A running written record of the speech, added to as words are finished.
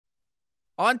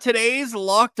On today's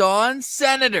Locked On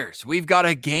Senators, we've got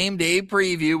a game day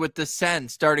preview with the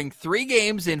Sens starting 3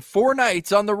 games in 4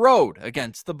 nights on the road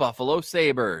against the Buffalo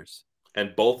Sabres.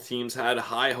 And both teams had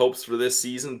high hopes for this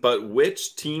season, but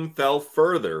which team fell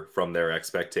further from their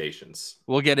expectations?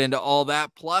 We'll get into all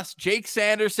that, plus Jake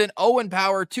Sanderson, Owen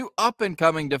Power, 2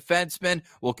 up-and-coming defensemen.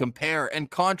 Will compare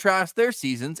and contrast their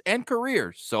seasons and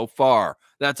careers so far.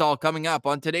 That's all coming up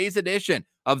on today's edition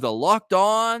of the Locked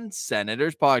On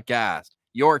Senators podcast.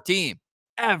 Your team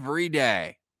every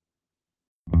day.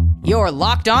 Your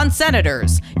Locked On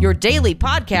Senators, your daily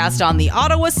podcast on the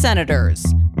Ottawa Senators.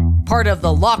 Part of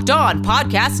the Locked On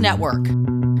Podcast Network.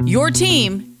 Your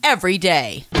team every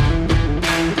day.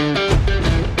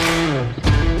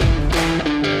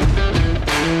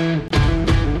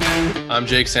 I'm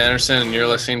Jake Sanderson, and you're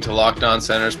listening to Locked On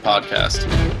Senators podcast.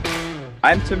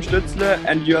 I'm Tim Stützle,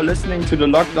 and you're listening to the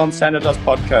Locked On Senators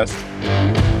podcast.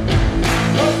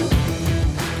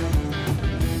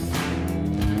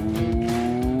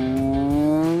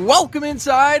 Welcome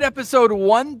inside episode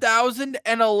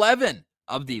 1011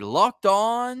 of the Locked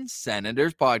On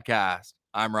Senators podcast.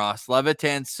 I'm Ross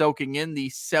Levitan, soaking in the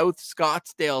South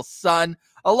Scottsdale sun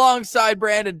alongside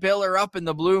Brandon Piller up in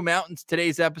the Blue Mountains.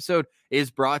 Today's episode is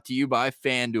brought to you by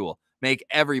FanDuel. Make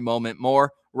every moment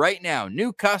more. Right now,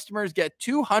 new customers get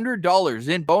 $200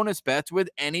 in bonus bets with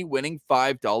any winning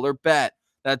 $5 bet.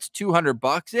 That's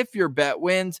 $200 if your bet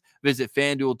wins. Visit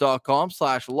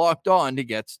FanDuel.com/lockedon to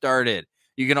get started.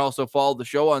 You can also follow the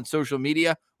show on social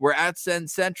media. We're at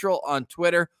Sens Central on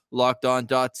Twitter,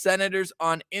 LockedOn.Senators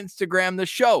on Instagram. The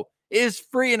show is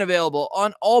free and available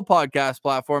on all podcast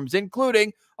platforms,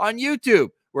 including on YouTube,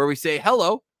 where we say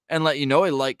hello and let you know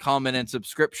a like, comment, and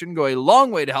subscription go a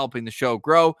long way to helping the show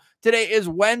grow. Today is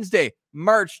Wednesday,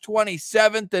 March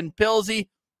 27th, and Pilsy,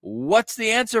 what's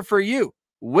the answer for you?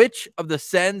 Which of the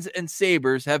Sens and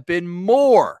Sabres have been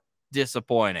more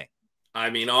disappointing? I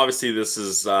mean, obviously, this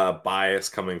is bias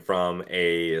coming from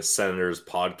a Senators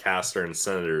podcaster and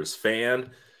Senators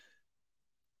fan.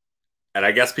 And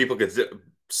I guess people could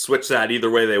switch that either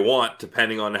way they want,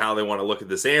 depending on how they want to look at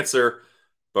this answer.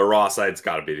 But Ross, it's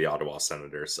got to be the Ottawa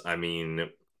Senators. I mean,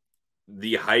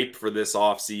 the hype for this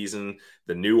offseason,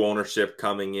 the new ownership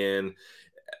coming in,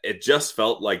 it just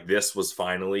felt like this was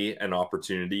finally an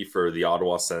opportunity for the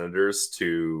Ottawa Senators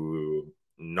to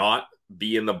not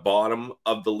be in the bottom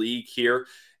of the league here.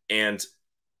 And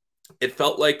it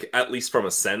felt like, at least from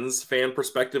a Sens fan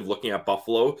perspective, looking at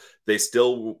Buffalo, they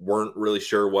still weren't really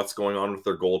sure what's going on with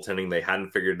their goaltending. They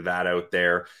hadn't figured that out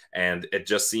there. And it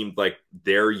just seemed like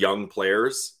their young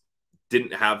players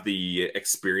didn't have the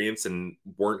experience and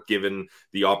weren't given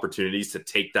the opportunities to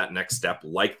take that next step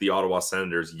like the Ottawa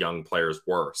Senators young players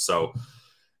were. So,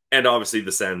 and obviously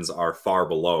the Sens are far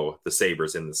below the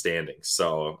Sabres in the standings.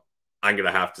 So I'm going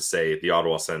to have to say the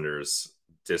Ottawa Senators'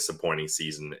 disappointing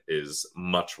season is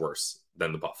much worse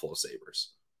than the Buffalo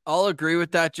Sabres. I'll agree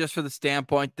with that, just for the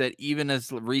standpoint that even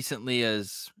as recently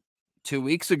as 2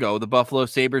 weeks ago, the Buffalo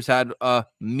Sabres had a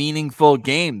meaningful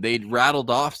game. They'd rattled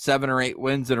off 7 or 8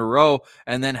 wins in a row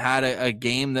and then had a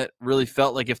game that really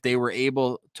felt like if they were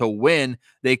able to win,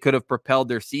 they could have propelled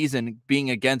their season. Being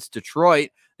against Detroit,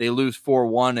 they lose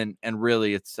 4-1, and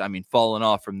really it's, falling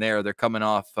off from there. They're coming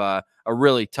off a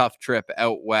really tough trip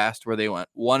out west where they went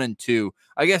 1-2.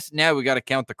 I guess now we got to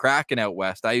count the Kraken out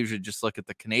west. I usually just look at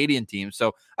the Canadian team.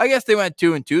 So I guess they went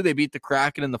 2-2. They beat the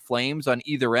Kraken and the Flames on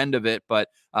either end of it, but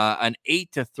an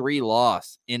 8-3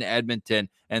 loss in Edmonton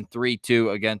and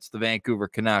 3-2 against the Vancouver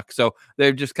Canucks. So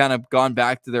they've just kind of gone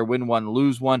back to their win one,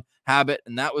 lose one habit.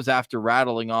 And that was after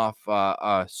rattling off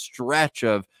a stretch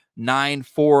of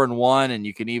 9-4-1, and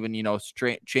you can even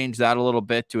change that a little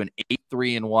bit to an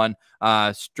 8-3-1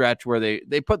 stretch where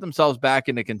they put themselves back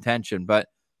into contention, but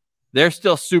they're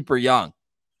still super young.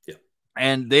 Yeah.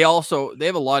 And they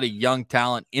have a lot of young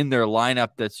talent in their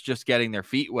lineup that's just getting their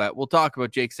feet wet. We'll talk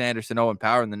about Jake Sanderson, Owen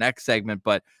Power in the next segment,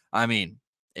 but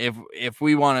if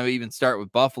we want to even start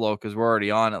with Buffalo, because we're already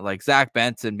on it, like Zach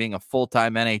Benson being a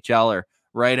full-time NHLer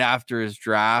right after his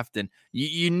draft, and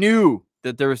you knew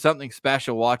that there was something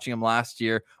special watching him last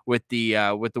year with the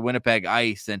Winnipeg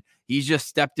Ice, and he's just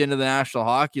stepped into the National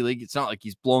Hockey League. It's not like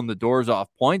he's blown the doors off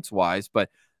points wise,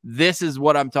 but this is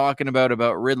what I'm talking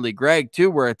about Ridley Gregg too,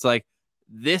 where it's like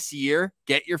this year,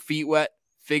 get your feet wet,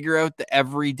 figure out the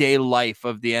everyday life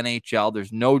of the NHL.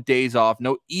 There's no days off,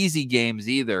 no easy games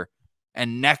either.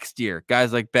 And next year,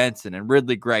 guys like Benson and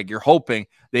Ridley Gregg, you're hoping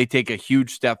they take a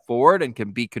huge step forward and can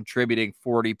be contributing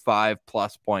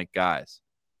 45-plus point guys.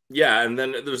 Yeah, and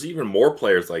then there's even more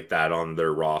players like that on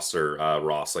their roster,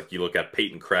 Ross. Like you look at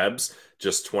Peyton Krebs,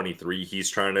 just 23. He's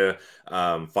trying to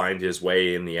find his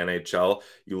way in the NHL.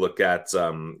 You look at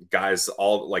guys,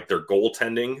 all like their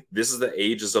goaltending. This is the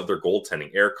ages of their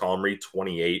goaltending. Eric Comrie,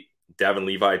 28. Devin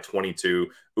Levi, 22.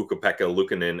 Ukko-Pekka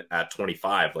Luukkonen at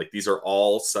 25. Like, these are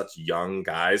all such young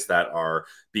guys that are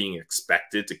being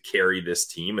expected to carry this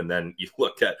team. And then you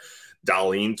look at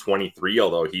Dahlin, 23,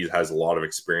 although he has a lot of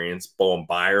experience. Bowen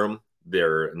Byram,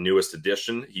 their newest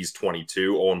addition, he's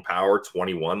 22. Owen Power,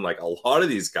 21. Like, a lot of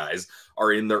these guys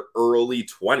are in their early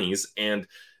 20s, and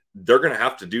they're going to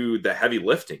have to do the heavy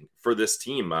lifting for this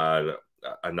team.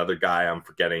 Another guy I'm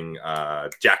forgetting,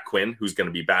 Jack Quinn, who's going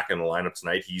to be back in the lineup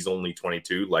tonight. He's only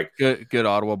 22. Like, good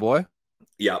Ottawa boy.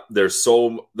 Yeah, there's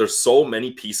so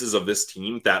many pieces of this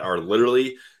team that are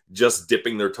literally just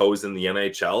dipping their toes in the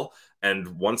NHL. And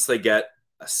once they get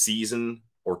a season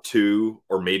or two,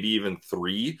 or maybe even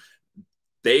three,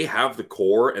 they have the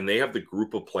core and they have the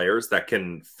group of players that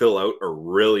can fill out a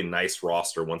really nice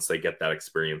roster once they get that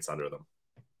experience under them.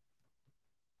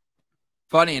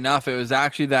 Funny enough, it was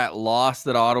actually that loss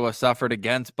that Ottawa suffered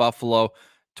against Buffalo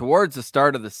towards the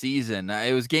start of the season.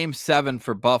 It was game 7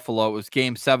 for Buffalo. It was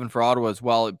game 7 for Ottawa as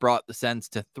well. It brought the Sens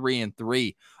to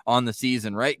 3-3 on the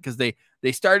season, right? Because they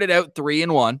started out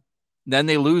 3-1. Then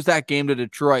they lose that game to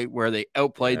Detroit where they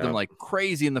outplayed them like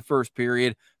crazy in the first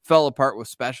period, fell apart with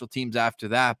special teams after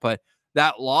that. But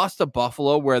that loss to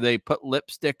Buffalo where they put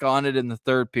lipstick on it in the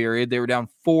third period, they were down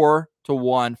 4-1,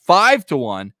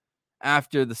 5-1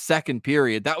 after the second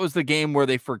period. That was the game where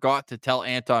they forgot to tell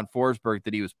Anton Forsberg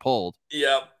that he was pulled.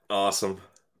 Yep. Awesome.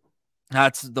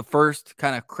 That's the first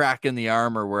kind of crack in the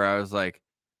armor where I was like,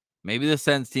 maybe the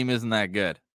Sens team isn't that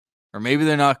good. Or maybe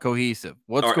they're not cohesive.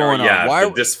 What's going on? Why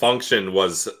the dysfunction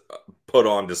was put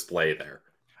on display there?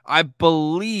 I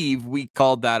believe we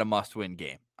called that a must-win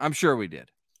game. I'm sure we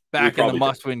did. Back in the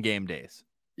must-win game days.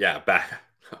 Yeah, back.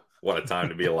 What a time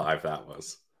to be alive that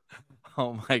was.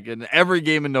 Oh, my goodness. Every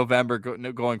game in November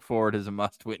going forward is a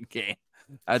must-win game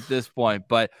at this point.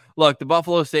 But, look, the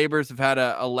Buffalo Sabres have had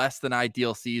a less than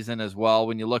ideal season as well.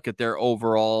 When you look at their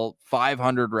overall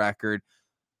 500 record,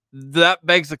 that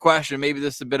begs the question, maybe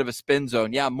this is a bit of a spin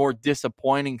zone. Yeah, more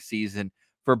disappointing season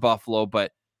for Buffalo,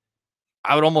 but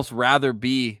I would almost rather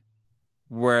be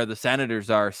where the Senators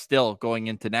are still going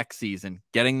into next season,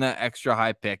 getting the extra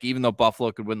high pick, even though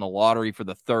Buffalo could win the lottery for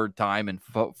the third time in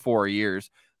 4 years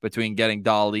between getting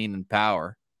Dahlin and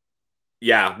Power.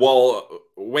 Yeah, well,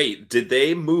 wait, did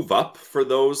they move up for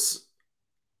those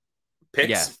picks?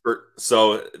 Yes.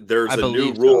 So there's a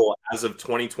new rule as of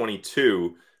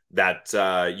 2022 that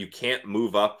you can't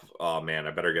move up. Oh, man,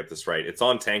 I better get this right. It's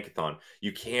on Tankathon.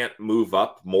 You can't move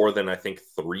up more than, I think,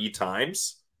 3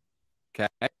 times. Okay.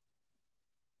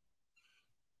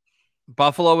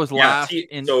 Buffalo was last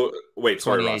in So, wait,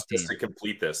 sorry, Ross, just to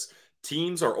complete this.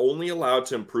 Teams are only allowed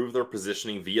to improve their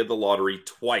positioning via the lottery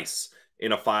twice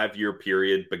in a 5-year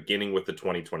period, beginning with the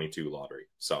 2022 lottery.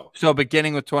 So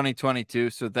beginning with 2022,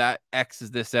 so that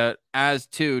X's this out, as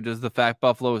too does the fact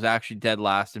Buffalo was actually dead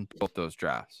last in both those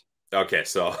drafts. Okay,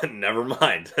 so never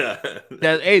mind.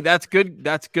 Hey, that's good.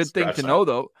 That's a good thing to know,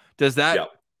 though. Does that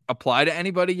apply to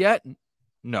anybody yet?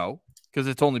 No, because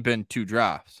it's only been 2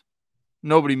 drafts.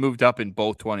 Nobody moved up in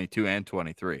both 22 and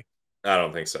 23. I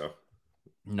don't think so.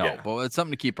 No, but it's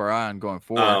something to keep our eye on going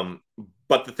forward.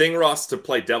 But the thing, Ross, to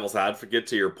play devil's advocate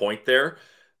to your point there,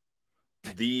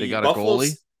 they got a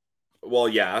goalie. Well,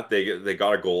 yeah, they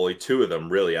got a goalie, 2 of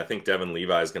them, really. I think Devin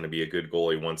Levi is going to be a good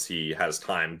goalie once he has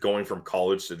time. Going from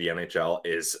college to the NHL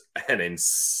is an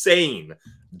insane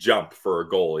jump for a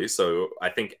goalie. So I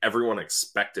think everyone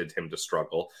expected him to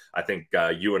struggle. I think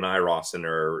you and I, Ross, in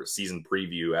our season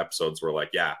preview episodes were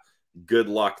like, yeah, good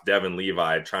luck, Devin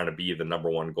Levi, trying to be the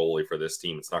 #1 goalie for this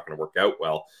team. It's not going to work out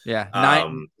well. Yeah,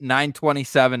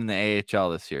 927 in the AHL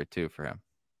this year, too, for him.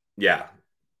 Yeah.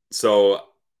 So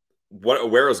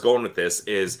where I was going with this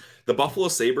is the Buffalo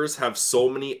Sabres have so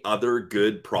many other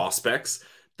good prospects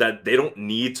that they don't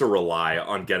need to rely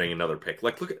on getting another pick.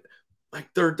 Like, look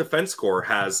at their defense core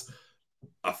has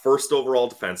a 1st overall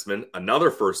defenseman, another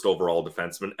 1st overall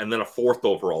defenseman, and then a 4th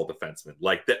overall defenseman.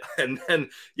 Like that, and then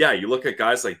you look at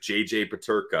guys like JJ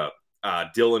Peterka,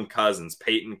 Dylan Cousins,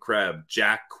 Peyton Krebs,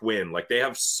 Jack Quinn. Like, they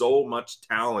have so much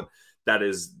talent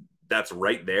that's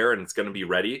right there, and it's going to be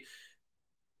ready.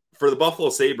 For the Buffalo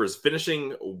Sabres,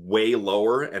 finishing way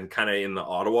lower and kind of in the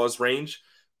Ottawa's range,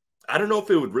 I don't know if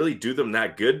it would really do them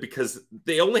that good because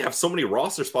they only have so many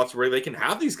roster spots where they can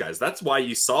have these guys. That's why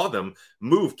you saw them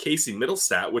move Casey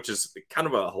Middlestat, which is kind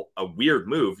of a weird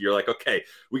move. You're like, okay,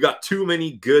 we got too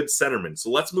many good centermen,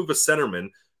 so let's move a centerman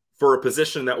for a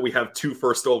position that we have 2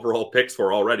 first overall picks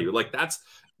for already. Like,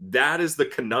 That is the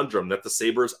conundrum that the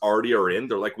Sabres already are in.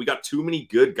 They're like, we got too many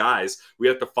good guys. We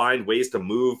have to find ways to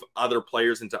move other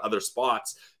players into other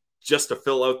spots just to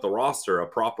fill out the roster a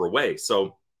proper way.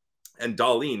 So, and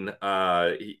Dahlin,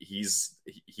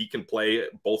 he can play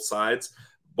both sides.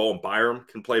 Bowen Byram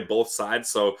can play both sides.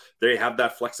 So they have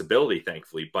that flexibility,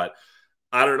 thankfully. But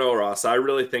I don't know, Ross. I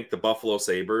really think the Buffalo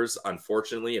Sabres,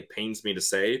 unfortunately, it pains me to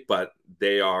say, but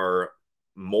they are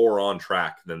more on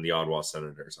track than the Ottawa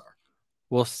Senators are.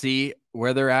 We'll see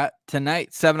where they're at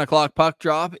tonight. 7 o'clock puck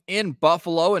drop in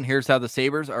Buffalo, and here's how the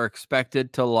Sabres are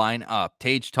expected to line up.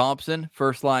 Tage Thompson,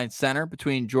 first line center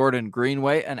between Jordan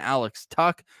Greenway and Alex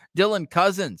Tuck. Dylan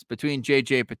Cousins between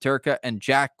JJ Peterka and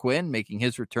Jack Quinn, making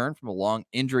his return from a long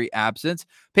injury absence.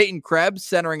 Peyton Krebs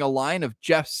centering a line of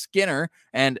Jeff Skinner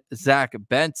and Zach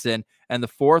Benson. And the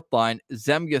fourth line,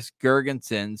 Zemgus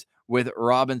Girgensons with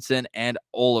Robinson and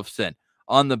Olofsson.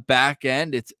 On the back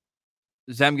end, it's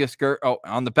on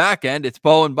the back end, it's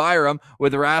Bowen Byram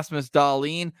with Rasmus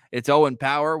Dahlin. It's Owen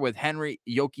Power with Henry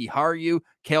Jokiharju.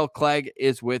 Cale Clegg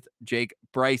is with Jake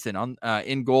Bryson.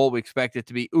 In goal, we expect it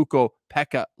to be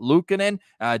Ukko-Pekka Luukkonen.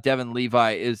 Devin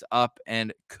Levi is up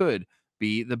and could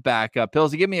be the backup.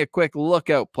 Pillsy, give me a quick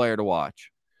lookout player to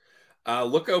watch.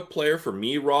 Lookout player for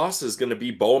me, Ross, is going to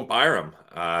be Bowen Byram.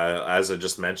 As I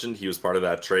just mentioned, he was part of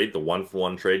that trade, the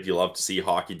 1-for-1 trade. You love to see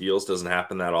hockey deals. Doesn't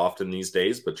happen that often these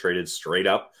days, but traded straight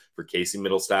up for Casey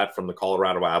Middlestat from the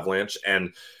Colorado Avalanche.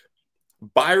 And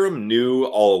Byram knew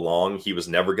all along he was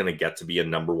never going to get to be a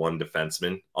number one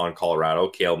defenseman on Colorado.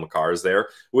 Cale Makar is there,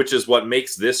 which is what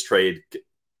makes this trade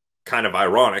kind of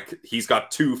ironic. He's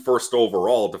got 2 first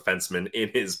overall defensemen in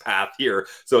his path here,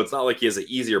 so it's not like he has an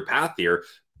easier path here.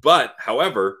 But,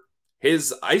 however,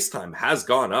 his ice time has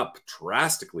gone up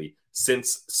drastically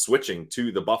since switching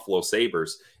to the Buffalo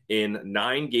Sabres. In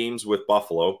 9 games with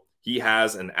Buffalo, he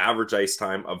has an average ice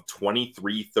time of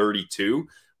 23:32.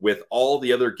 With all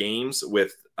the other games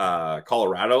with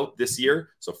Colorado this year,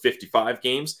 so 55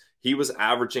 games, he was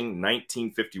averaging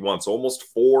 19:51, so almost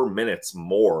 4 minutes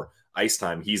more ice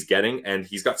time he's getting, and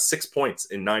he's got 6 points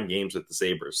in 9 games with the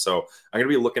Sabres. So I'm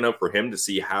going to be looking out for him to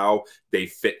see how they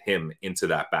fit him into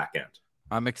that back end.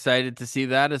 I'm excited to see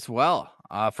that as well.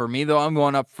 For me, though, I'm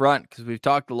going up front because we've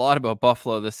talked a lot about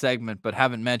Buffalo this segment, but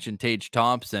haven't mentioned Tage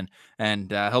Thompson,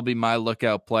 and he'll be my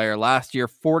lookout player. Last year,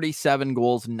 47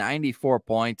 goals, 94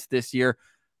 points. This year,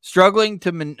 struggling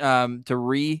to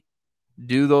redo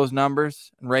those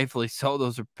numbers, and rightfully so.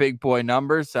 Those are big boy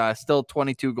numbers. Still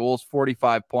 22 goals,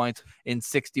 45 points in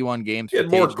 61 games. He had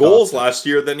more goals last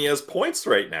year than he has points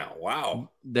right now. Wow.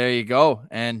 There you go.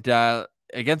 And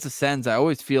against the Sens, I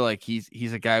always feel like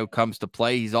he's a guy who comes to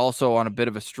play. He's also on a bit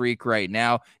of a streak right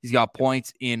now. He's got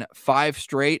points in 5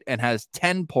 straight and has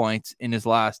 10 points in his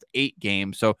last 8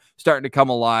 games. So starting to come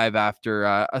alive after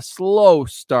a slow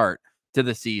start to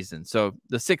the season. So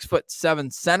the 6'7"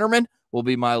 centerman will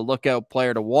be my lookout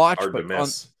player to watch. Hard to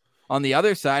miss. On the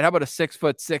other side, how about a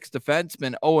 6'6"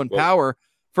 defenseman, Owen Power,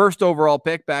 first overall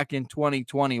pick back in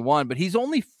 2021, but he's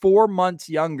only 4 months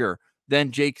younger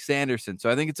than Jake Sanderson. So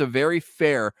I think it's a very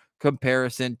fair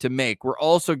comparison to make. We're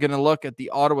also going to look at the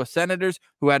Ottawa Senators,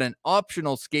 who had an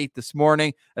optional skate this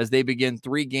morning as they begin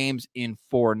 3 games in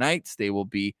 4 nights. They will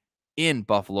be in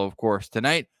Buffalo, of course,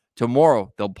 tonight.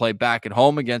 Tomorrow, they'll play back at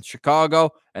home against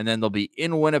Chicago, and then they'll be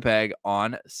in Winnipeg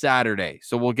on Saturday.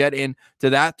 So we'll get into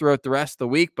that throughout the rest of the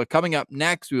week. But coming up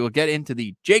next, we will get into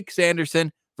the Jake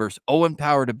Sanderson versus Owen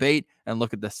Power debate and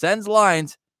look at the Sens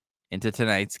lines into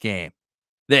tonight's game.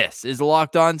 This is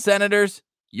Locked On Senators,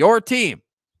 your team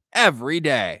every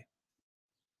day.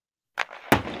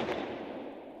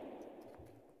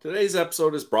 Today's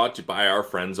episode is brought to you by our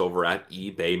friends over at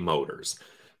eBay Motors.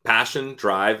 Passion,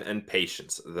 drive, and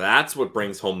patience. That's what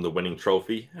brings home the winning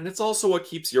trophy, and it's also what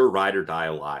keeps your ride or die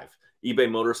alive.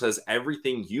 eBay Motors has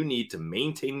everything you need to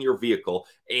maintain your vehicle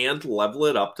and level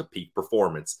it up to peak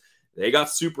performance. They got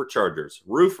superchargers,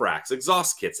 roof racks,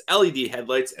 exhaust kits, LED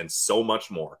headlights, and so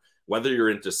much more. Whether you're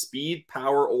into speed,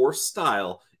 power, or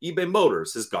style, eBay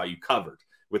Motors has got you covered.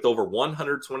 With over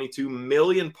 122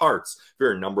 million parts for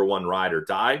your number one ride or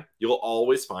die, you'll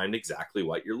always find exactly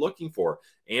what you're looking for.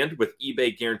 And with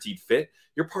eBay Guaranteed Fit,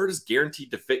 your part is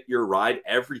guaranteed to fit your ride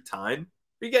every time.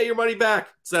 You get your money back.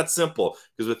 It's that simple.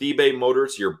 Because with eBay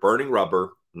Motors, you're burning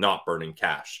rubber, not burning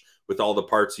cash. With all the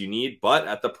parts you need, but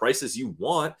at the prices you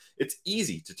want, it's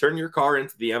easy to turn your car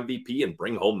into the MVP and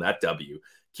bring home that W.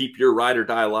 Keep your ride or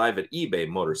die alive at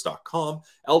ebaymotors.com.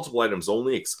 Eligible items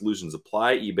only. Exclusions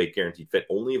apply. eBay Guaranteed Fit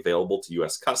only available to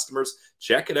U.S. customers.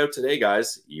 Check it out today,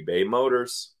 guys. eBay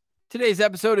Motors. Today's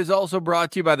episode is also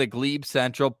brought to you by the GLEBE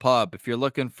Central Pub. If you're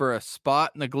looking for a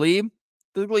spot in the Glebe,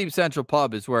 the GLEBE Central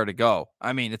Pub is where to go.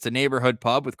 I mean, it's a neighborhood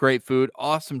pub with great food,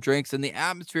 awesome drinks, and the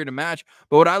atmosphere to match.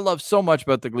 But what I love so much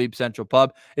about the GLEBE Central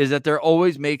Pub is that they're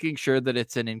always making sure that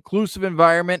it's an inclusive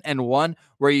environment and one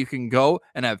where you can go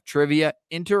and have trivia,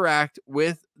 interact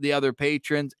with the other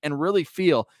patrons, and really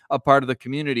feel a part of the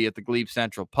community at the GLEBE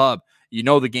Central Pub. You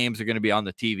know the games are going to be on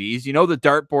the TVs. You know the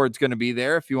dartboard's going to be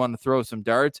there if you want to throw some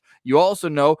darts. You also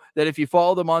know that if you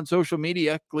follow them on social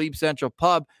media, GLEBE Central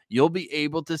Pub, you'll be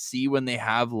able to see when they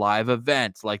have live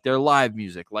events, like their live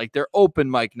music, like their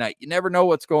open mic night. You never know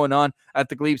what's going on at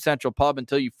the GLEBE Central Pub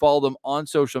until you follow them on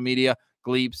social media,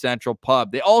 GLEBE Central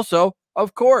Pub. They also,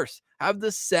 of course, have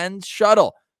the Sens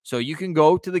Shuttle. So you can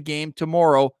go to the game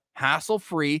tomorrow,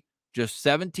 hassle-free, just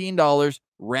 $17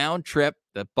 round trip.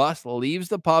 The bus leaves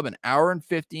the pub an hour and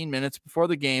 15 minutes before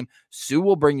the game. Sue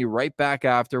will bring you right back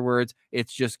afterwards.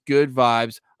 It's just good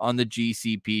vibes on the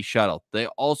GCP shuttle. They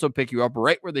also pick you up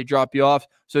right where they drop you off.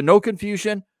 So no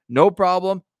confusion, no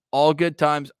problem. All good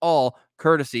times, all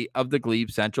courtesy of the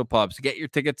GLEBE Central Pub. So get your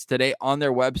tickets today on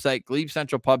their website,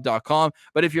 GLEBECentralPub.com.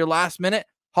 But if you're last minute,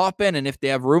 hop in, and if they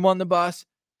have room on the bus,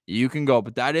 you can go.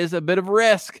 But that is a bit of a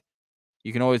risk.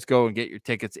 You can always go and get your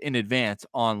tickets in advance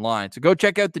online. So go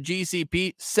check out the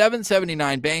GCP,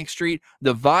 779 Bank Street.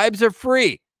 The vibes are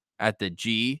free at the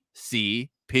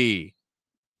GCP.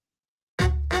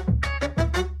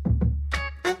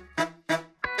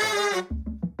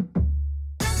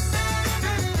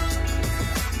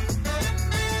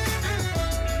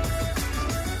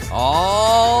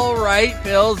 All right,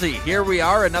 Billsy. Here we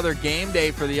are, another game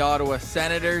day for the Ottawa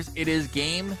Senators. It is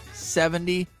game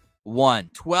 71.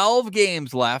 12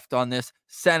 games left on this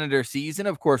Senator season.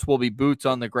 Of course, we'll be boots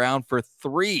on the ground for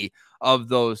 3 of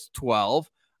those 12.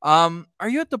 Are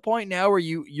you at the point now where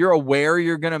you're aware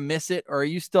you're going to miss it, or are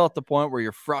you still at the point where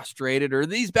you're frustrated, or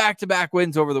these back-to-back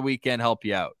wins over the weekend help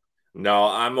you out? No,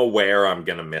 I'm aware I'm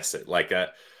going to miss it. Like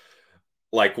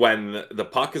when the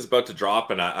puck is about to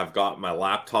drop and I've got my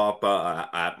laptop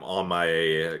on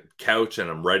my couch and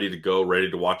I'm ready to go, ready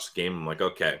to watch the game. I'm like,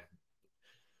 okay,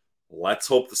 let's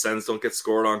hope the Sens don't get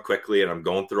scored on quickly. And I'm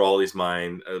going through all these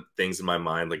things in my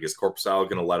mind. Like, is Korpisalo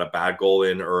going to let a bad goal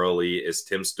in early? Is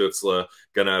Tim Stützle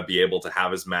going to be able to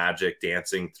have his magic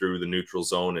dancing through the neutral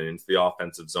zone and into the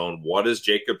offensive zone? What is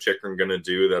Jacob Chychrun going to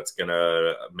do that's going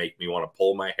to make me want to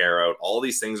pull my hair out? All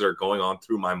these things are going on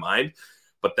through my mind.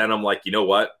 But then I'm like, you know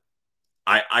what?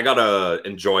 I got to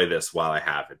enjoy this while I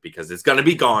have it, because it's going to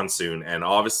be gone soon. And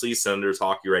obviously Senators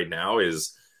hockey right now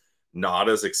is not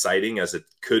as exciting as it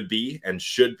could be and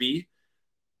should be.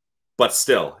 But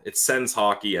still, it's Sens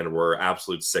hockey, and we're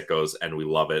absolute sickos, and we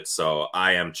love it. So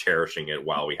I am cherishing it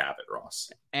while we have it,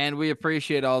 Ross. And we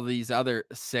appreciate all these other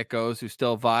sickos who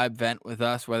still vibe, vent with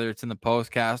us, whether it's in the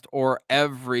postcast or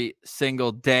every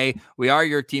single day. We are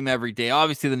your team every day.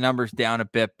 Obviously, the number's down a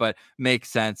bit, but makes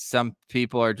sense. Some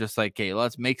people are just like, hey,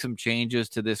 let's make some changes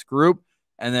to this group,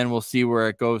 and then we'll see where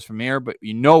it goes from here. But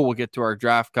we'll get to our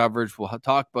draft coverage. We'll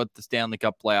talk about the Stanley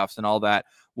Cup playoffs and all that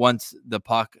once the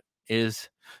puck is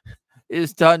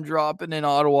done dropping in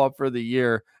Ottawa for the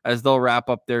year, as they'll wrap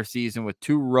up their season with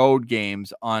 2 road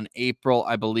games on April,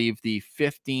 I believe, the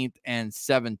 15th and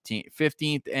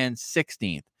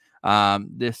 16th.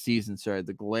 This season, sorry,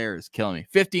 the glare is killing me.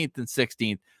 15th and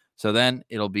 16th. So then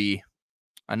it'll be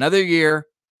another year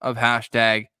of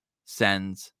hashtag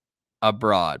Sens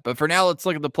abroad. But for now, let's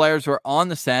look at the players who are on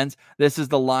the Sens. This is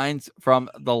the lines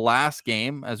from the last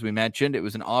game. As we mentioned, it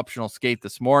was an optional skate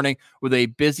this morning with a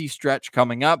busy stretch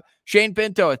coming up. Shane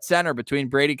Pinto at center between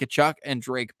Brady Tkachuk and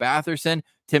Drake Batherson.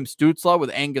 Tim Stützle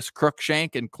with Angus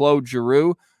Crookshank and Claude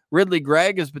Giroux. Ridley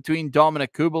Gregg is between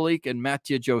Dominic Kubalik and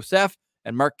Mathieu Joseph.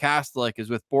 And Mark Kastelik is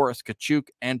with Boris Kachuk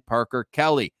and Parker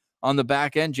Kelly. On the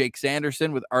back end, Jake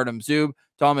Sanderson with Artem Zub,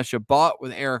 Thomas Chabot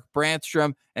with Eric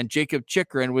Brandstrom, and Jacob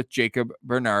Chychrun with Jacob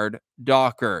Bernard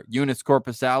Docker. Joonas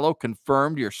Korpisalo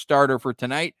confirmed your starter for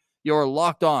tonight. Your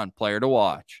locked-on player to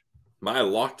watch. My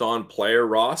locked-on player,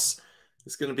 Ross,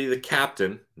 is going to be the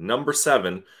captain, number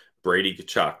 7, Brady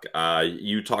Tkachuk.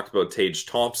 You talked about Tage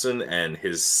Thompson and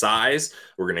his size.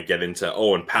 We're going to get into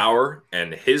Owen Power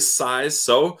and his size.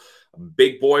 So,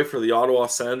 big boy for the Ottawa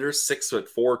Senators,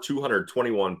 6'4",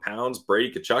 221 pounds.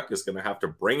 Brady Tkachuk is going to have to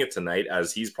bring it tonight,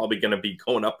 as he's probably going to be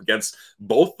going up against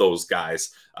both those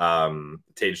guys.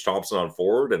 Tage Thompson on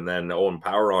forward and then Owen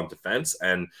Power on defense.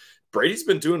 And Brady's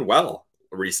been doing well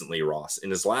recently, Ross. In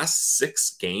his last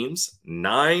 6 games,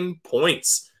 9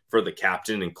 points for the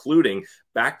captain, including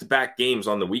back-to-back games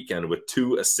on the weekend with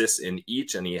 2 assists in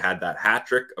each. And he had that hat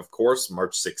trick, of course,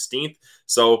 March 16th.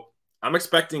 So I'm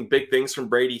expecting big things from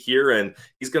Brady here, and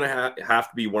he's going to have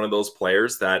to be one of those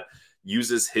players that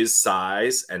uses his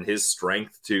size and his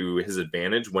strength to his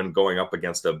advantage when going up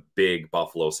against a big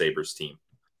Buffalo Sabres team.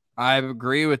 I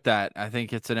agree with that. I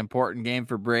think it's an important game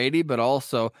for Brady, but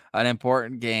also an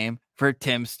important game for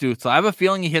Tim Stützle. I have a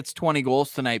feeling he hits 20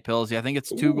 goals tonight, Pillsy. I think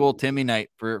it's 2-goal Timmy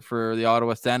night for the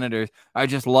Ottawa Senators. I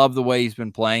just love the way he's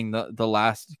been playing the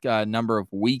last number of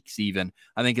weeks even.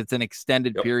 I think it's an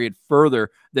extended period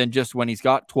further than just when he's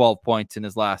got 12 points in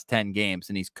his last 10 games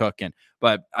and he's cooking.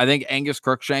 But I think Angus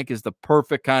Crookshank is the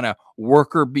perfect kind of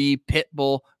worker bee, pit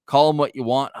bull, call him what you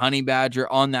want, honey badger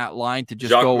on that line to just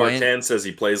Jacques go Martin in. says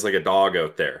he plays like a dog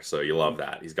out there, so you love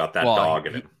that. He's got that dog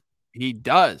in him. He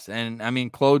does. And I mean,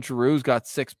 Claude Giroux's got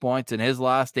 6 points in his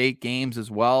last 8 games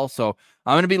as well. So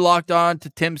I'm going to be locked on to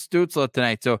Tim Stützle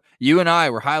tonight. So you and I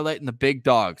were highlighting the big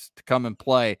dogs to come and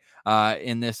play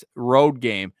in this road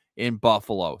game in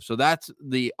Buffalo. So that's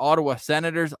the Ottawa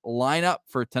Senators lineup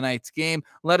for tonight's game.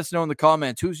 Let us know in the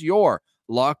comments who's your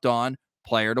locked on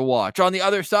player to watch. On the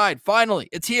other side, finally,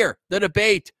 it's here. The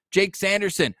debate, Jake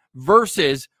Sanderson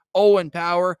versus Owen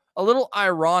Power. A little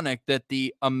ironic that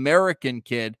the American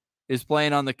kid is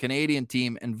playing on the Canadian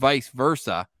team and vice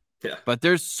versa. Yeah. But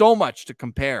there's so much to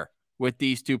compare with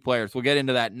these two players. We'll get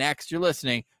into that next. You're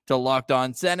listening to Locked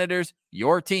On Senators,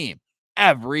 your team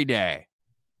every day.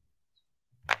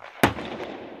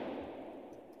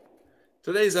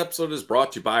 Today's episode is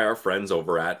brought to you by our friends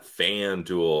over at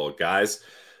FanDuel. Guys,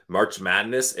 March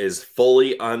Madness is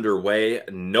fully underway.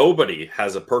 Nobody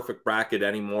has a perfect bracket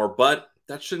anymore, but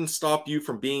that shouldn't stop you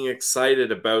from being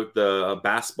excited about the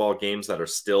basketball games that are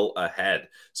still ahead.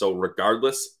 So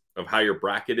regardless of how your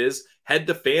bracket is, head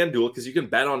to FanDuel because you can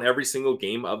bet on every single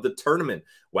game of the tournament.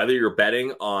 Whether you're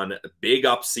betting on big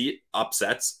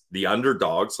upsets, the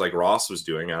underdogs like Ross was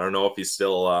doing. I don't know if he's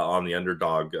still on the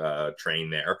underdog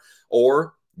train there,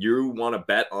 or you want to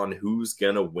bet on who's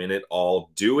going to win it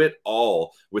all. Do it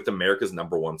all with America's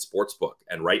 #1 sportsbook.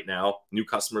 And right now, new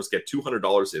customers get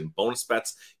 $200 in bonus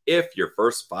bets if your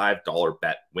first $5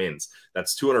 bet wins.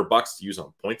 That's $200 to use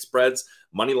on point spreads,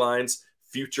 money lines,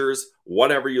 futures,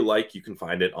 whatever you like. You can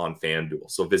find it on FanDuel.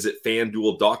 So visit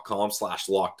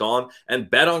FanDuel.com/lockedon and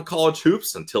bet on college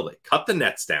hoops until they cut the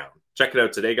nets down. Check it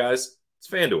out today, guys. It's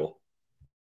FanDuel.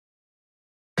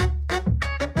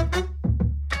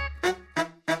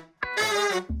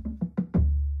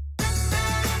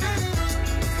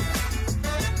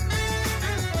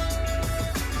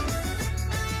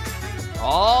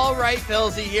 All right,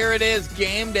 Pilsy, here it is.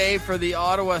 Game day for the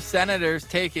Ottawa Senators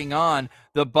taking on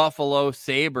the Buffalo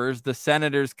Sabres. The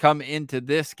Senators come into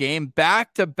this game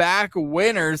back-to-back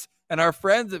winners, and our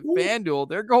friends at FanDuel,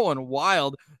 they're going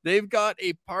wild. They've got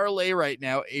a parlay right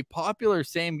now, a popular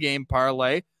same-game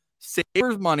parlay,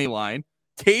 Sabres money line,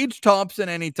 Tage Thompson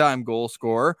anytime goal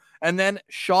scorer, and then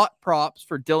shot props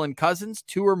for Dylan Cousins,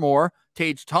 2 or more,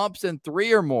 Tage Thompson,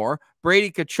 3 or more,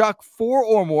 Brady Tkachuk, 4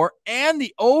 or more, and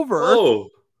the over. Oh,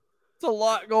 it's a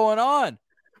lot going on.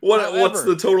 What's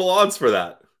the total odds for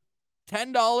that?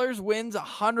 $10 wins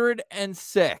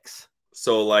 106.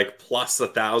 So like plus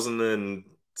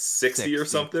 1,060 or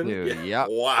something. Yeah.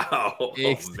 Wow. Oh,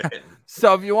 man.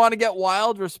 So if you want to get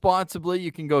wild responsibly,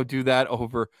 you can go do that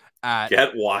over at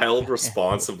Get Wild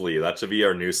Responsibly. That should be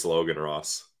our new slogan,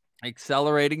 Ross.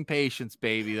 Accelerating patience,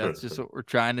 baby. That's just what we're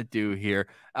trying to do here.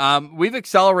 We've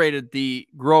accelerated the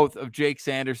growth of Jake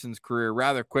Sanderson's career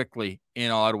rather quickly in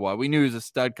Ottawa. We knew he was a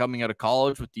stud coming out of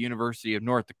college with the University of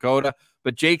North Dakota,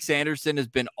 but Jake Sanderson has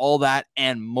been all that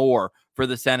and more for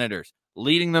the Senators,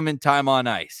 leading them in time on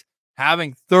ice,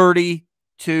 having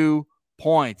 32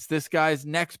 points. This guy's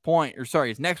next point,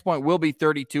 his next point will be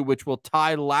 32, which will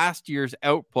tie last year's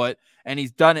output, and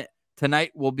he's done it.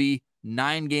 Tonight will be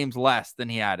 9 games less than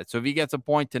he had it. So if he gets a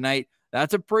point tonight,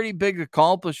 that's a pretty big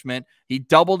accomplishment. He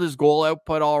doubled his goal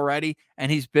output already,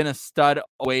 and he's been a stud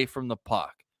away from the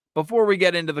puck. Before we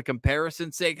get into the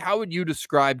comparison's sake, how would you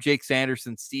describe Jake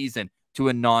Sanderson's season to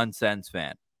a non-Sens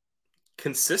fan?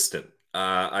 Consistent.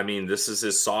 I mean, this is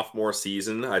his sophomore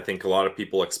season. I think a lot of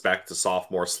people expect a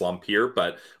sophomore slump here,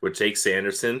 but with Jake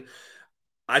Sanderson,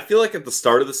 I feel like at the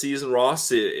start of the season,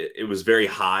 Ross, it was very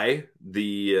high,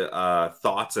 the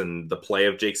thoughts and the play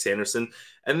of Jake Sanderson.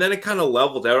 And then it kind of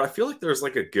leveled out. I feel like there's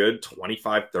like a good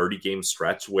 25-30 game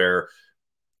stretch where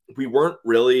we weren't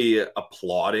really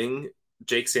applauding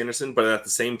Jake Sanderson, but at the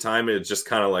same time, it's just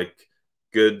kind of like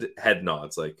good head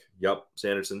nods. Like, yep,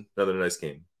 Sanderson, another nice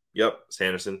game. Yep,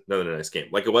 Sanderson, another nice game.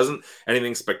 Like, it wasn't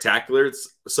anything spectacular.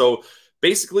 So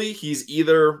basically, he's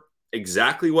either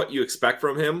exactly what you expect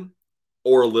from him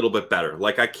or a little bit better.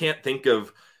 Like, I can't think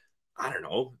of I don't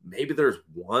know, maybe there's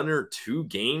 1 or 2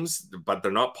 games, but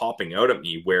they're not popping out at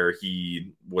me where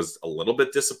he was a little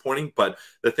bit disappointing. But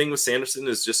the thing with Sanderson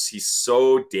is just he's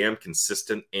so damn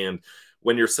consistent. And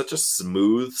when you're such a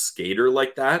smooth skater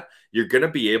like that, you're going to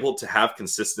be able to have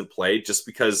consistent play just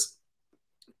because,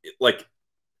 like,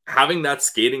 having that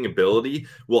skating ability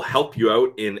will help you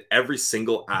out in every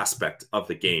single aspect of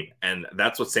the game. And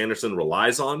that's what Sanderson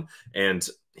relies on. And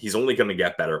he's only going to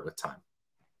get better with time.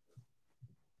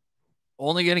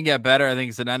 Only going to get better. I think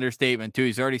it's an understatement too.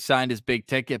 He's already signed his big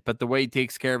ticket, but the way he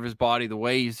takes care of his body, the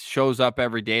way he shows up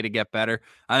every day to get better,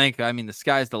 I mean, the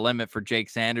sky's the limit for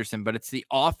Jake Sanderson, but it's the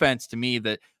offense to me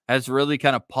that has really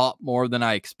kind of popped more than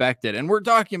I expected. And we're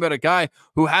talking about a guy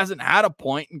who hasn't had a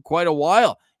point in quite a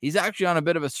while. He's actually on a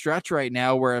bit of a stretch right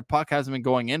now where a puck hasn't been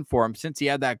going in for him since he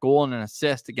had that goal and an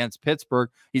assist against Pittsburgh.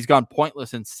 He's gone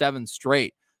pointless in 7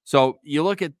 straight. So you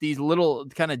look at these little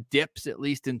kind of dips, at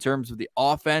least in terms of the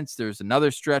offense. There's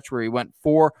another stretch where he went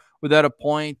 4 without a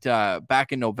point.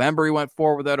 Back in November, he went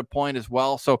 4 without a point as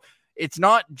well. So it's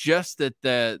not just that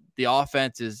the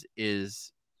offense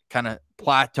is kind of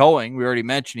plateauing. We already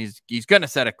mentioned he's going to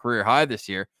set a career high this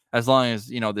year, as long as,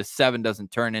 this 7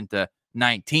 doesn't turn into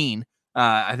 19.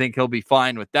 I think he'll be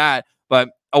fine with that. But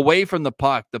away from the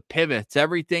puck, the pivots,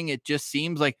 everything, it just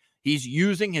seems like he's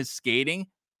using his skating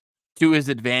to his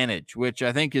advantage, which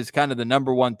I think is kind of the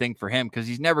number one thing for him, because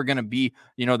he's never going to be,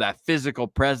 that physical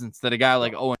presence that a guy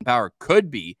like Owen Power could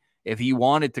be if he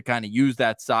wanted to kind of use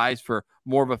that size for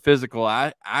more of a physical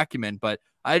acumen. But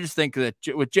I just think that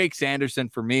with Jake Sanderson,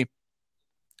 for me,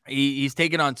 he's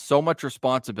taken on so much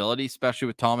responsibility, especially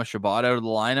with Thomas Chabot out of the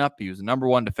lineup. He was the number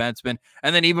 1 defenseman.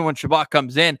 And then even when Chabot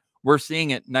comes in, we're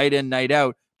seeing it night in, night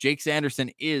out. Jake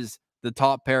Sanderson is the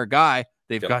top pair guy.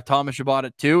 They've got Thomas Chabot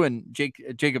at 2 and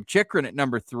Jacob Chychrun at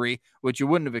number 3, which you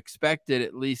wouldn't have expected,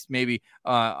 at least maybe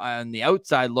on the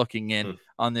outside looking in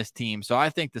on this team. So I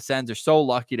think the Sens are so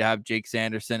lucky to have Jake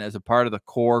Sanderson as a part of the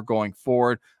core going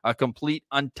forward, a complete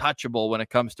untouchable when it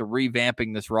comes to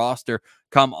revamping this roster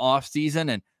come off season,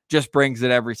 and just brings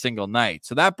it every single night.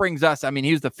 So that brings us,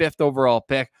 he was the 5th overall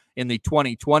pick in the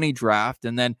 2020 draft.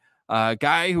 And then a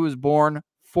guy who was born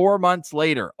 4 months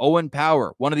later, Owen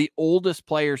Power, one of the oldest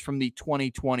players from the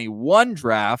 2021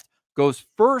 draft, goes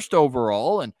 1st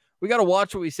overall. And we got to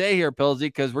watch what we say here, Pillsy,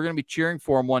 because we're going to be cheering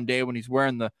for him one day when he's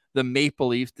wearing the Maple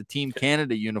Leafs, the Team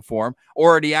Canada uniform,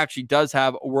 or he actually does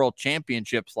have a World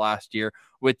Championships last year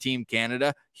with Team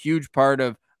Canada. Huge part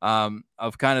of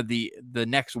kind of the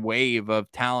next wave of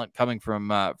talent coming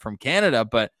from Canada.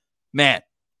 But man,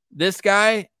 this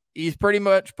guy, he's pretty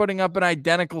much putting up an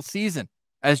identical season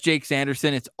as Jake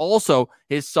Sanderson. It's also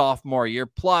his sophomore year.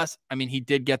 Plus, he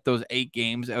did get those 8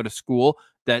 games out of school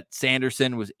that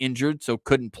Sanderson was injured, so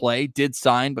couldn't play, did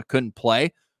sign, but couldn't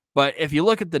play. But if you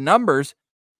look at the numbers,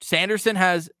 Sanderson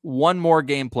has 1 more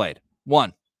game played.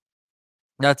 1.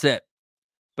 That's it.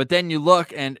 But then you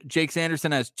look, and Jake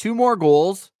Sanderson has 2 more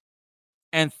goals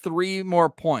and 3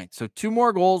 more points. So 2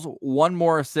 more goals, 1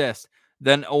 more assist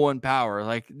than Owen Power.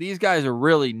 Like, these guys are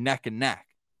really neck and neck.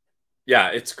 Yeah,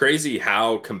 it's crazy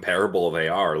how comparable they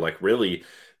are. Like, really,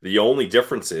 the only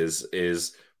difference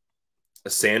is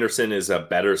Sanderson is a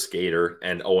better skater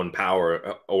and Owen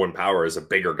Power is a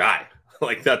bigger guy.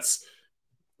 Like, that's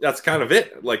kind of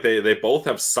it. Like, they both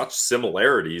have such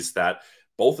similarities that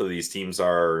both of these teams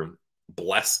are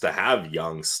blessed to have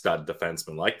young stud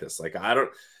defensemen like this. Like, I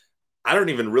don't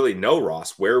even really know,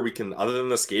 Ross, where we can, other than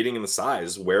the skating and the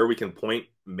size, where we can point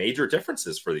major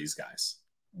differences for these guys.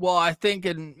 Well, I think,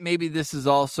 and maybe this is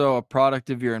also a product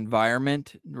of your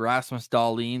environment. Rasmus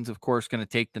Dahlin's, of course, going to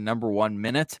take the number 1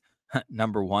 minute.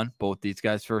 Number 1, both these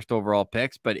guys 1st overall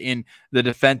picks, but in the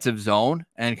defensive zone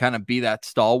and kind of be that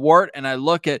stalwart. And I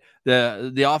look at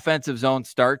the offensive zone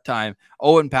start time.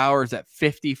 Owen Power is at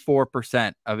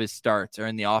 54% of his starts are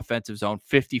in the offensive zone,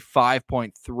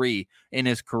 55.3 in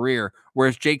his career.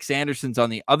 Whereas Jake Sanderson's on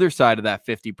the other side of that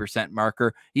 50%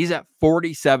 marker. He's at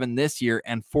 47 this year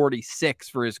and 46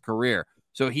 for his career.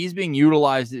 So he's being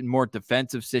utilized in more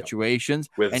defensive situations.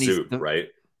 With Zub, right?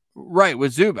 Right,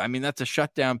 with Zub. That's a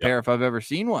shutdown pair if I've ever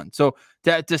seen one. So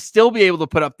to still be able to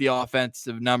put up the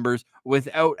offensive numbers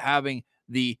without having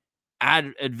the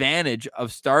advantage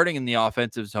of starting in the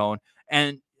offensive zone.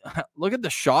 And look at the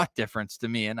shot difference to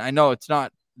me. And I know it's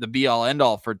not the be-all,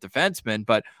 end-all for defensemen,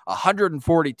 but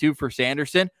 142 for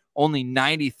Sanderson, only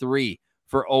 93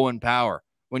 for Owen Power.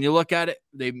 when you look at it,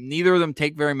 neither of them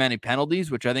take very many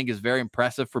penalties, which I think is very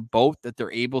impressive for both, that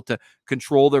they're able to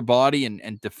control their body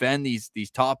and defend these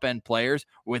top end players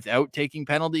without taking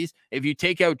penalties. If you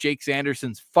take out Jake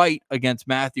Sanderson's fight against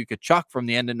Matthew Tkachuk from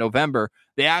the end of November,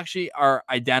 they actually are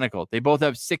identical. They both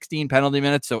have 16 penalty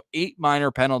minutes, so 8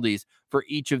 minor penalties for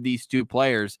each of these two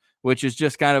players, which is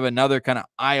just kind of another kind of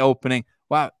eye-opening.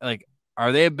 Wow, like,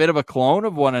 are they a bit of a clone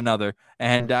of one another?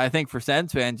 And I think for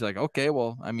Sens fans, like, okay,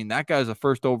 well, I mean, that guy's a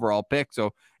first overall pick.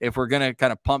 So if we're going to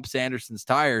kind of pump Sanderson's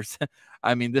tires,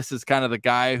 I mean, this is kind of the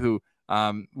guy who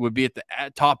would be at the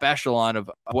top echelon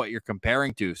of what you're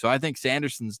comparing to. So I think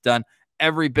Sanderson's done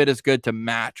every bit as good to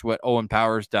match what Owen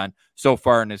Power's done so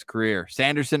far in his career.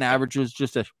 Sanderson averages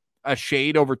just a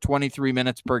shade over 23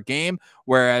 minutes per game,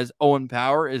 whereas Owen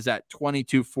Power is at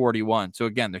 22:41. So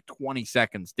again, they're 20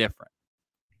 seconds different.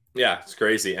 Yeah, it's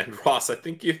crazy. And Ross, I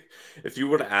think if you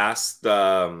would have asked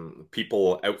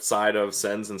people outside of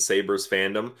Sens and Sabres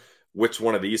fandom, which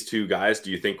one of these two guys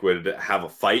do you think would have a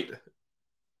fight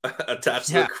attached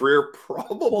to their career?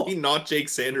 Probably not Jake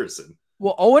Sanderson.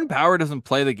 Well, Owen Power doesn't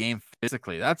play the game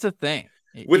physically. That's the thing.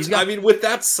 I mean, with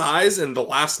that size and the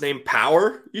last name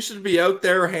Power, you should be out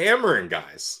there hammering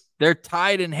guys. They're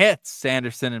tied in hits,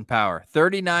 Sanderson and Power,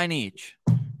 39 each.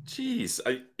 Jeez.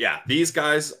 Yeah, these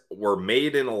guys were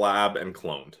made in a lab and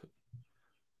cloned.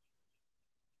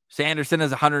 Sanderson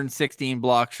has 116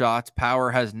 block shots.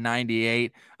 Power has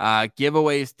 98.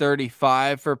 Giveaways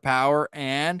 35 for Power,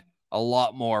 and a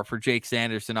lot more for Jake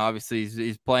Sanderson. Obviously,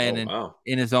 he's playing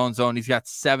in his own zone. He's got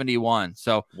 71.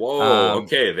 So,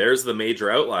 okay, there's the major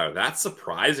outlier. That's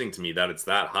surprising to me that it's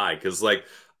that high, because, like,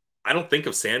 I don't think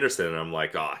of Sanderson and I'm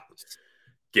like,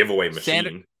 giveaway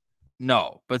machine.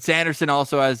 No, but Sanderson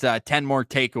also has 10 more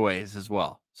takeaways as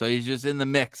well. So he's just in the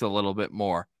mix a little bit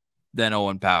more than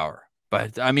Owen Power.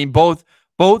 But, I mean, both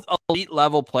elite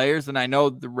level players, and I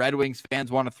know the Red Wings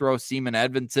fans want to throw Seaman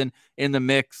Edvinsson in the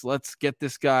mix. Let's get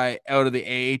this guy out of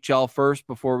the AHL first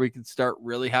before we can start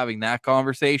really having that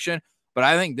conversation. But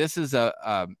I think this is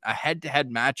a head-to-head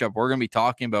matchup we're going to be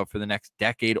talking about for the next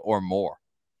decade or more.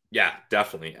 Yeah,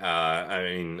 definitely. I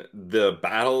mean, the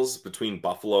battles between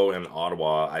Buffalo and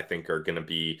Ottawa, I think, are going to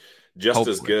be just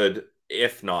as good,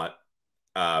 if not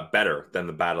better, than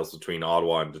the battles between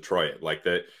Ottawa and Detroit. Like,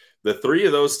 the three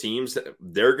of those teams,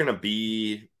 they're going to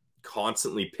be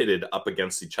constantly pitted up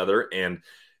against each other, and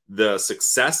the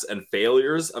success and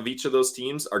failures of each of those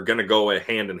teams are going to go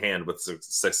hand in hand with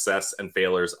success and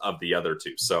failures of the other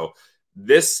two. So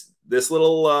this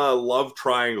little love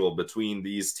triangle between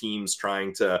these teams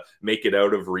trying to make it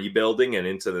out of rebuilding and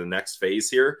into the next phase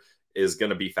here is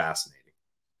going to be fascinating.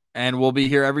 And we'll be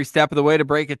here every step of the way to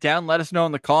break it down. Let us know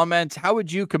in the comments, how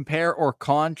would you compare or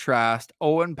contrast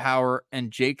Owen Power and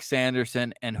Jake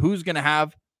Sanderson, and who's going to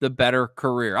have the better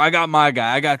career? I got my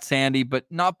guy. I got Sandy, but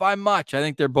not by much. I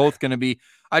think they're both going to be,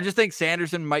 I just think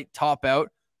Sanderson might top out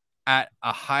at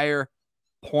a higher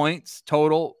points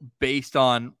total based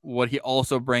on what he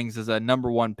also brings as a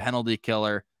 #1 penalty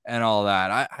killer and all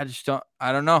that. I just don't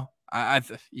know.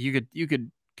 You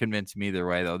could convince me either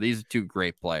way, though. These are two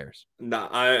great players.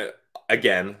 No,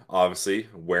 again, obviously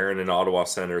wearing an Ottawa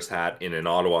Senators hat in an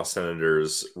Ottawa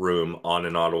Senators room on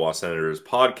an Ottawa Senators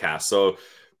podcast. So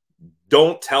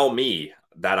don't tell me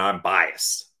that I'm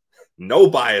biased. No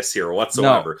bias here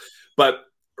whatsoever. No. But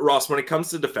Ross, when it comes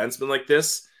to defensemen like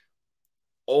this,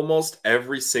 almost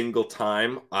every single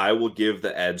time I will give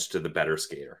the edge to the better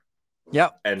skater.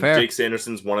 Yep. And fair. Jake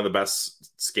Sanderson's one of the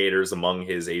best skaters among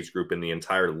his age group in the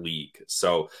entire league.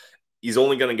 So he's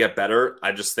only going to get better.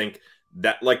 I just think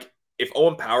that, like, if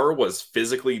Owen Power was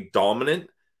physically dominant,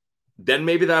 then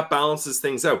maybe that balances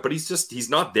things out. But he's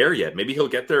not there yet. Maybe he'll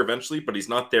get there eventually, but he's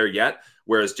not there yet.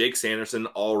 Whereas Jake Sanderson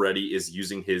already is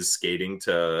using his skating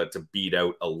to beat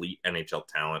out elite NHL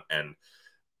talent. And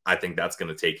I think that's going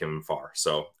to take him far.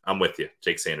 So I'm with you.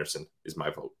 Jake Sanderson is my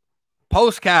vote.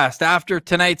 Postcast after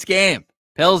tonight's game.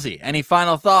 Pilsy, any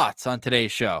final thoughts on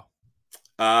today's show?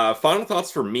 Final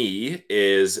thoughts for me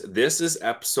is this is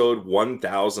episode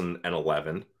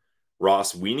 1011.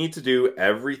 Ross, we need to do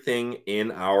everything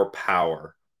in our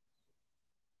power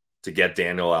to get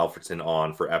Daniel Alfredson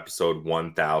on for episode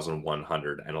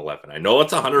 1111. I know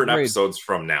it's 100 episodes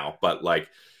from now, but like,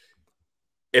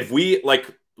 if we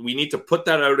need to put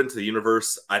that out into the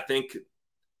universe. I think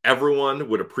everyone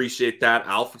would appreciate that.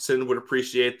 Alfredson would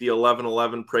appreciate the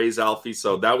 1111 praise, Alfie.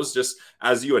 So that was just,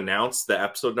 as you announced the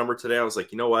episode number today, I was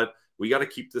like, you know what? We got to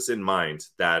keep this in mind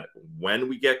that when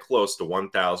we get close to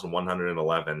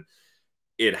 1111,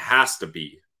 it has to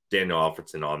be Daniel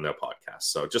Alfredson on the podcast.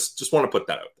 So just want to put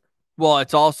that out there. Well,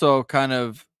 it's also kind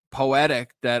of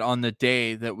poetic that on the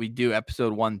day that we do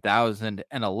episode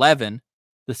 1011,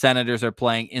 the Senators are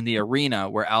playing in the arena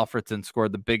where Alfredsson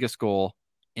scored the biggest goal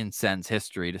in Sens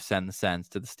history to send the Sens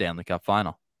to the Stanley Cup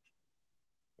final.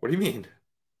 What do you mean?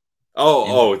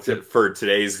 For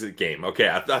today's game. Okay,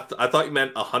 I thought you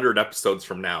meant 100 episodes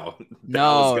from now.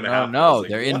 No. Like,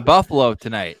 they're in Buffalo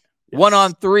tonight. Yes.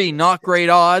 1-on-3, not great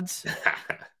odds.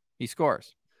 He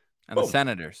scores. And Boom. The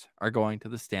Senators are going to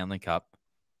the Stanley Cup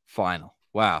final.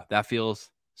 Wow, that feels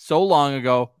so long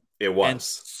ago. It was. And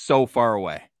so far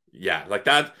away. Yeah, like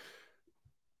that.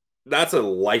 That's a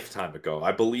lifetime ago.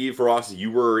 I believe, Ross,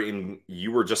 you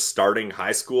were just starting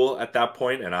high school at that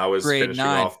point, and I was finishing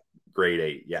off grade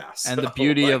 8. Yes. And the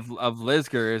beauty of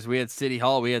Lisgar is we had City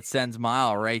Hall, we had Sens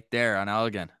Mile right there on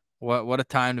Elgin. What a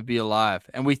time to be alive.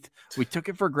 And we took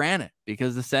it for granted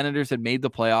because the Senators had made the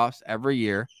playoffs every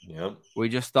year. Yep. We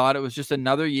just thought it was just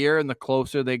another year, and the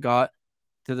closer they got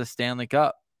to the Stanley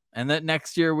Cup. And that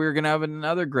next year we were going to have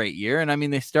another great year. And I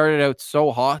mean, they started out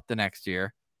so hot the next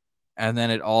year, and then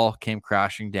it all came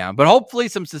crashing down. But hopefully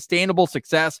some sustainable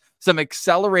success, some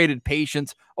accelerated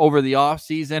patience over the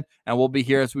offseason. And we'll be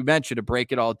here, as we mentioned, to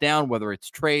break it all down, whether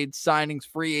it's trades, signings,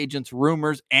 free agents,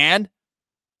 rumors, and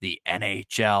the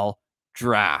NHL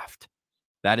draft.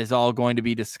 That is all going to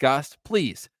be discussed.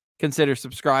 Please consider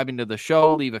subscribing to the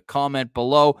show. Leave a comment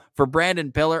below. For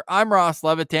Brandon Piller, I'm Ross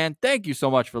Levitan. Thank you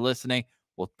so much for listening.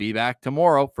 We'll be back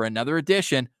tomorrow for another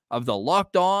edition of the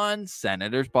Locked On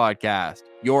Senators podcast.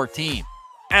 Your team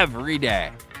every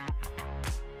day.